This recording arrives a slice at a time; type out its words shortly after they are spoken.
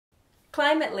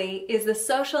Climately is the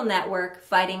social network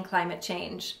fighting climate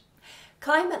change.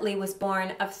 Climately was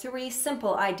born of three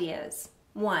simple ideas.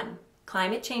 1.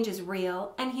 Climate change is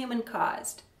real and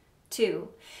human-caused. 2.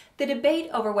 The debate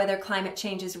over whether climate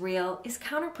change is real is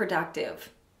counterproductive.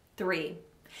 3.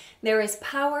 There is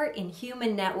power in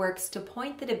human networks to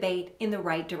point the debate in the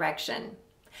right direction.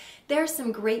 There are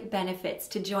some great benefits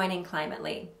to joining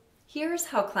Climately. Here's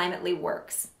how Climately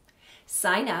works.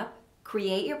 Sign up,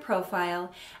 create your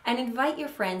profile, and invite your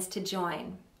friends to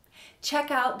join. Check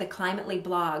out the Climately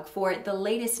blog for the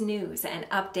latest news and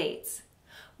updates.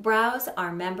 Browse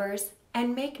our members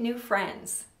and make new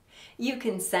friends. You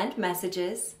can send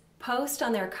messages, post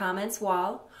on their comments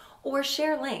wall, or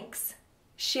share links.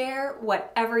 Share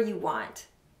whatever you want.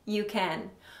 You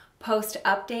can post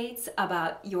updates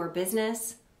about your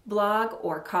business, blog,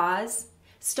 or cause.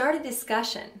 Start a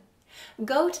discussion.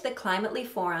 Go to the Climately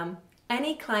forum,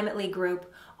 any Climately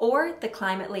group, or the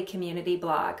Climately community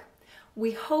blog.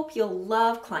 We hope you'll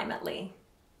love Climately.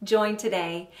 Join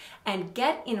today and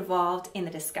get involved in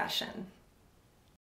the discussion.